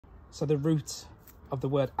So the root of the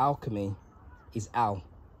word alchemy is al.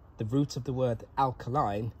 The root of the word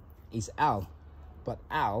alkaline is al. But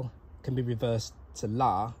al can be reversed to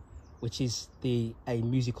la, which is a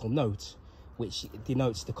musical note, which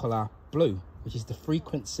denotes the colour blue, which is the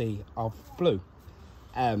frequency of blue,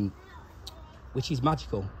 which is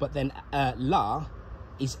magical. But then la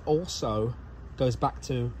is also goes back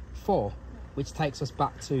to 4, which takes us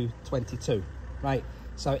back to 22, right?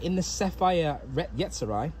 So in the Sapphire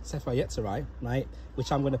Yetzirah, right,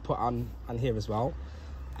 which I'm going to put on here as well,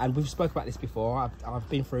 and we've spoke about this before. I've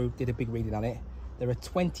been through, did a big reading on it. There are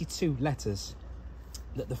 22 letters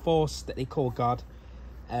that the force that they call God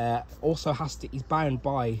also is bound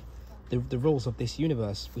by the rules of this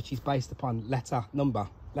universe, which is based upon letter and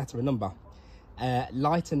number.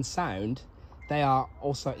 Light and sound, they are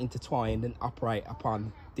also intertwined and operate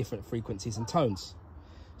upon different frequencies and tones.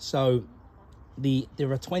 So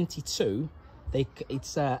there are 22.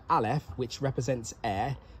 It's Aleph, which represents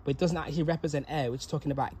air, but it doesn't actually represent air, which is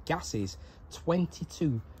talking about gases.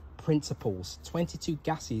 22 principles, 22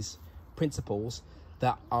 gases, principles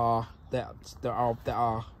that are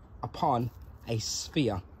upon a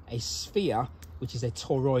sphere, which is a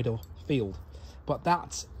toroidal field. But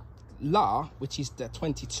that La, which is the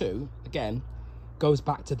 22, again, goes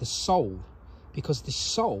back to the soul, because the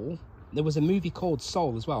soul, there was a movie called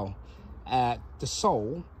Soul as well. The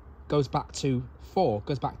soul goes back to 4,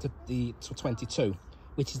 goes back to 22,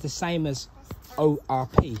 which is the same as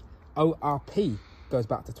ORP. ORP goes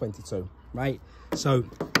back to 22, right? So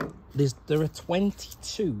there are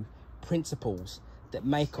 22 principles that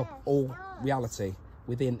make up all reality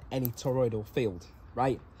within any toroidal field,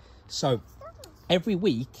 right? So every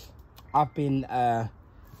week I've been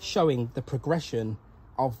showing the progression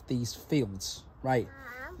of these fields, right?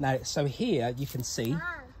 Now, so here you can see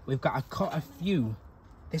we've got a few.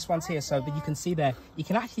 This one's here, so that you can see there. You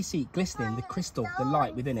can actually see it glistening, the crystal, the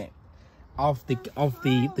light within it, of the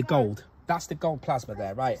gold. That's the gold plasma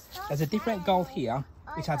there, right? There's a different gold here,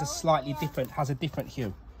 which has a different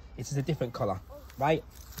hue. It's a different color, right?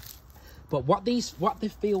 But what the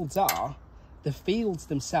fields are, the fields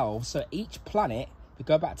themselves. So each planet, we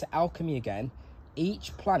go back to alchemy again.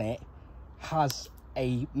 Each planet has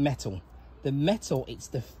a metal. The metal, it's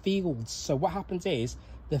the fields. So what happens is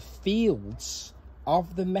the fields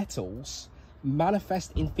of the metals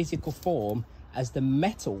manifest in physical form as the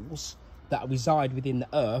metals that reside within the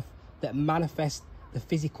earth, that manifest the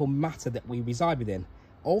physical matter that we reside within.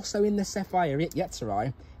 Also in the Sapphire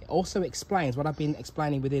Yetzirah, it also explains what I've been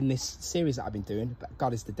explaining within this series that I've been doing, that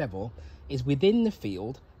God is the devil, is within the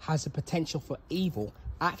field has the potential for evil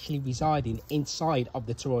actually residing inside of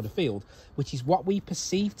the toroidal field, which is what we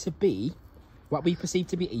perceive to be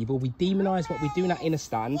evil. We demonize what we do not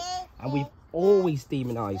understand, and we've always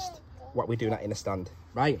demonized what we do not understand,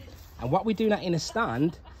 right? And what we do not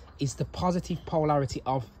understand is the positive polarity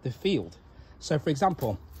of the field. So for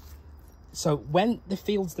example, so when the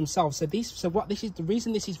fields themselves, the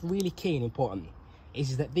reason this is really key and important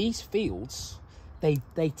is that these fields, they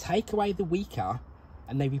take away the weaker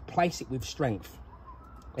and they replace it with strength.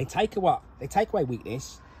 They take away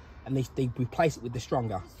weakness and they replace it with the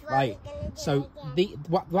stronger, right? So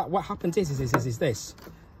what happens is this.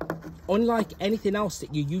 Unlike anything else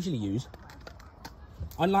that you usually use,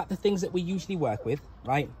 unlike the things that we usually work with,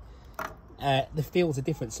 right? The fields are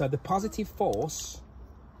different. So the positive force,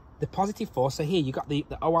 so here you got the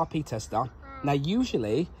ORP tester. Now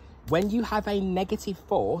usually when you have a negative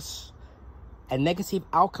force, a negative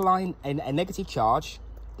alkaline, and a negative charge,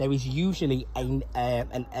 there is usually an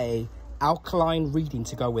alkaline reading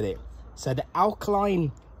to go with it. So the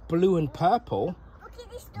alkaline blue and purple,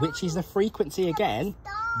 which is the frequency again,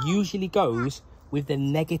 usually goes with the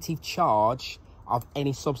negative charge of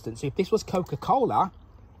any substance. So if this was Coca-Cola,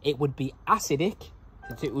 it would be acidic,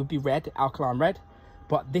 it would be red, alkaline red,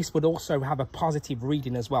 but this would also have a positive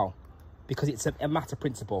reading as well, because it's a matter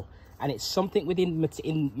principle, and it's something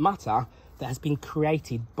within matter that has been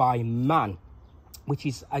created by man, which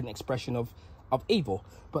is an expression of evil.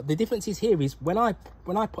 But the difference is here is when I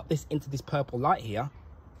put this into this purple light here,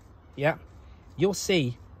 yeah, you'll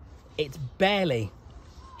see it's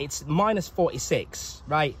minus 46,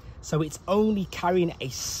 right? So it's only carrying a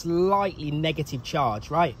slightly negative charge,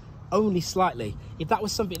 right? Only slightly. If that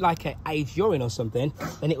was something like an aged urine or something,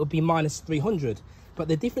 then it would be minus 300. But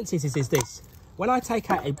the difference is this. When I take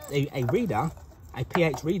out a reader, a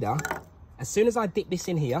pH reader, as soon as I dip this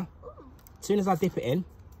in here, as soon as I dip it in,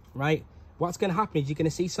 right, what's going to happen is you're going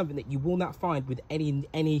to see something that you will not find with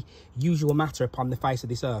any usual matter upon the face of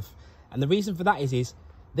this earth. And the reason for that is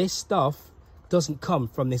this stuff doesn't come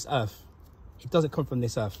from this earth. It doesn't come from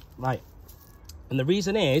this earth, right? And the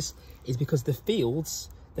reason is because the fields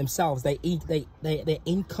themselves, they're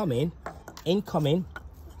incoming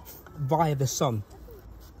via the sun.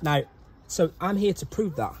 Now, so I'm here to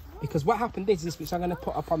prove that, because what happened is this, which I'm going to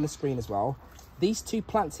put up on the screen as well. These two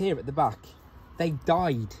plants here at the back, they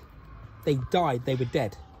died. They were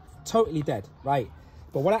dead, totally dead, right?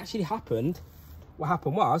 But what actually happened, what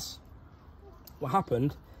happened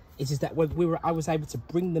is that when I was able to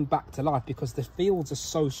bring them back to life because the fields are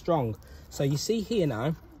so strong. So you see here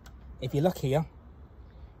now, if you look here,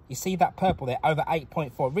 you see that purple there, over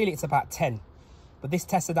 8.4. Really, it's about 10. But this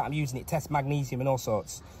tester that I'm using, it tests magnesium and all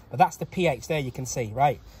sorts. But that's the pH there, you can see,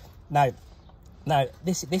 right? Now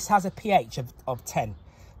this has a pH of 10,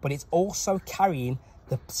 but it's also carrying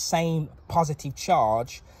the same positive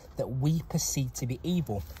charge that we perceive to be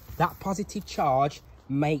evil. That positive charge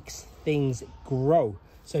makes things grow.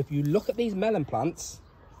 So if you look at these melon plants,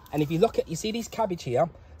 and if you look at, you see these cabbage here,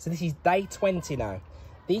 so this is day 20 now.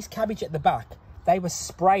 These cabbage at the back, they were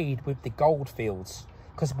sprayed with the gold fields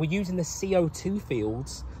because we're using the CO2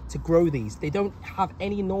 fields to grow these. They don't have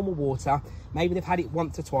any normal water. Maybe they've had it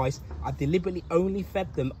once or twice. I've deliberately only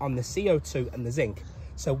fed them on the CO2 and the zinc.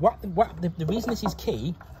 So the reason this is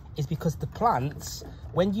key is because the plants,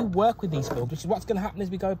 when you work with these fields, which is what's going to happen as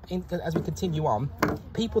we go in, as we continue on,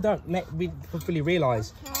 people don't fully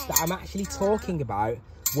realise that I'm actually talking about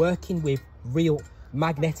working with real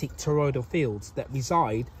magnetic toroidal fields that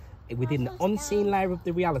reside within the unseen layer of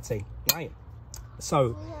the reality, right?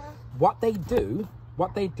 So what they do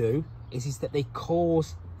is that they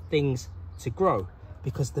cause things to grow,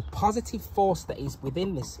 because the positive force that is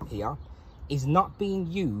within this here is not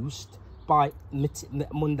being used by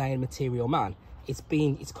mundane material man.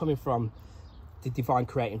 It's coming from the divine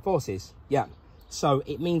creating forces. Yeah. So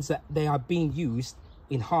it means that they are being used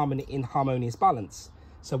in harmony, in harmonious balance.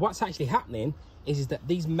 So what's actually happening is that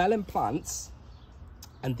these melon plants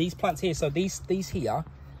and these plants here, so these here,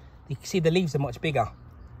 you can see the leaves are much bigger.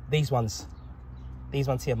 These ones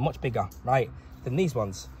here, much bigger, right, than these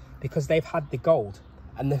ones, because they've had the gold,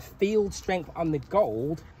 and the field strength on the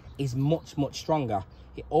gold is much, much stronger.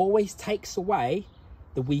 It always takes away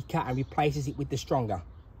the weaker and replaces it with the stronger.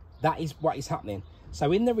 That is what is happening.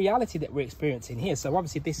 So in the reality that we're experiencing here, so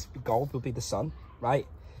obviously this gold will be the sun, right?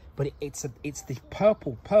 But it's the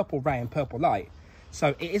purple ray and purple light.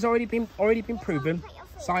 So it has already been proven,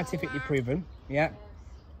 scientifically proven, yeah,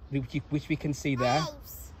 which we can see there.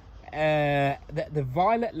 That the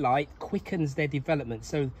violet light quickens their development.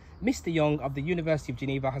 So Mr. Young of the University of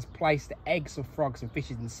Geneva has placed the eggs of frogs and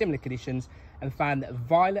fishes in similar conditions and found that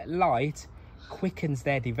violet light quickens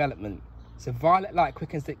their development. So violet light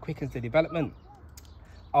quickens the development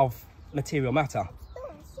of material matter.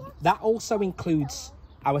 That also includes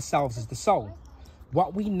ourselves as the soul.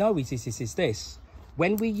 What we know is this.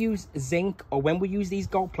 When we use zinc or when we use these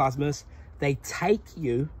gold plasmas, they take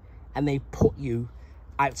you and they put you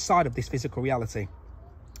outside of this physical reality,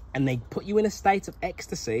 and they put you in a state of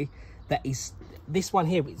ecstasy that is, this one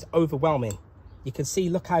here, it's overwhelming. You can see,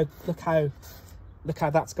 look how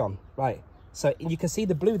that's gone, right? So you can see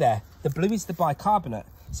the blue there. The blue is the bicarbonate.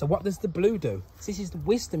 So what does the blue do? So this is the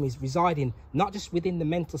wisdom is residing not just within the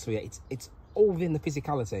mental sphere, it's all within the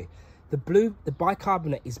physicality. The blue, the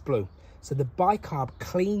bicarbonate is blue. So the bicarb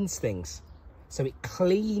cleans things. So it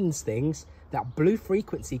cleans things. That blue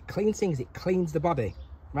frequency cleans things. It cleans the body,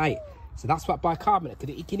 right? So that's what bicarbonate can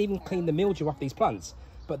do. It can even clean the mildew off these plants.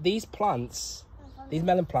 But these plants, these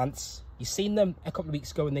melon plants, you've seen them a couple of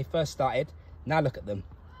weeks ago when they first started. Now look at them.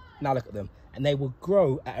 Now look at them. And they will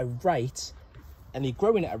grow at a rate, and they're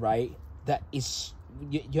growing at a rate that is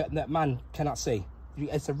that man cannot see.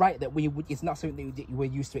 It's a rate that it's not something that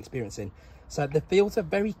we're used to experiencing. So the fields are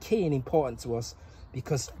very key and important to us,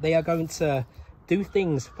 because they are going to do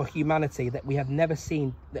things for humanity that we have never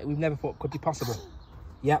seen, that we've never thought could be possible.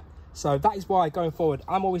 Yep. So that is why going forward,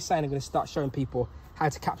 I'm always saying I'm going to start showing people how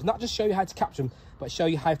to capture, not just show you how to capture them, but show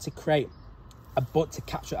you how to create to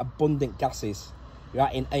capture abundant gases,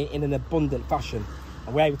 right, in an abundant fashion.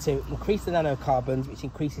 And we're able to increase the nanocarbons, which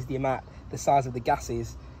increases the size of the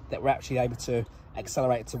gases that we're actually able to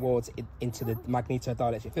accelerate towards into the Magneto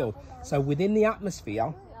Dielectric field. So within the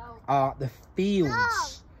atmosphere are the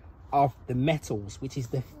fields of the metals, which is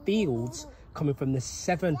the fields coming from the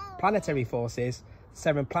 7 planetary forces,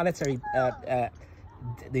 7 planetary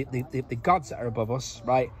the gods that are above us,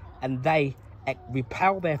 right? And they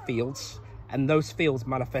repel their fields, and those fields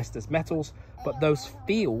manifest as metals. But those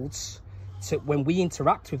fields, when we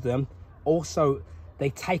interact with them, also they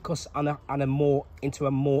take us into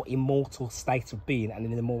a more immortal state of being, and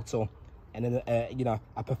an immortal and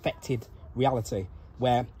a perfected reality,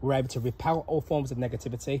 where we're able to repel all forms of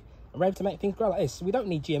negativity are able to make things grow like this. So we don't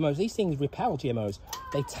need GMOs. These things repel GMOs.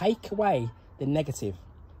 They take away the negative.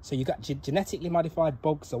 So you've got genetically modified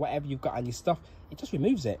bugs or whatever you've got on your stuff, it just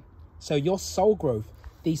removes it. So your soul growth,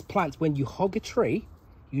 these plants, when you hug a tree,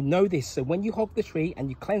 you know this. So when you hug the tree and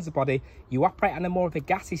you cleanse the body, you operate on a more of a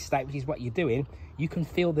gaseous state, which is what you're doing. You can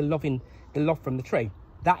feel the love from the tree.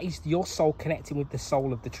 That is your soul connecting with the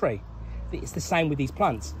soul of the tree. It's the same with these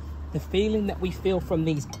plants. The feeling that we feel from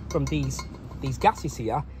these gases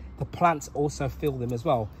here, the plants also feel them as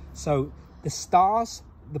well. So the stars,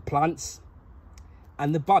 the plants,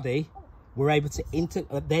 and the body were able to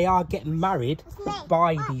they are getting married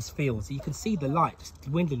by these fields. You can see the light just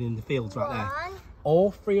dwindling in the fields right there.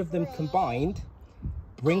 All three of them combined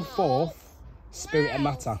bring forth spirit and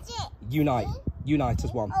matter. Unite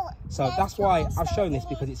as one. So that's why I've shown this,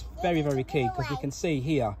 because it's very, very key, because we can see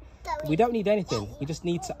here, we don't need anything. We just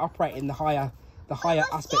need to operate in the higher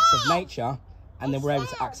aspects of nature, and then we're able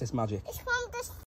to access magic.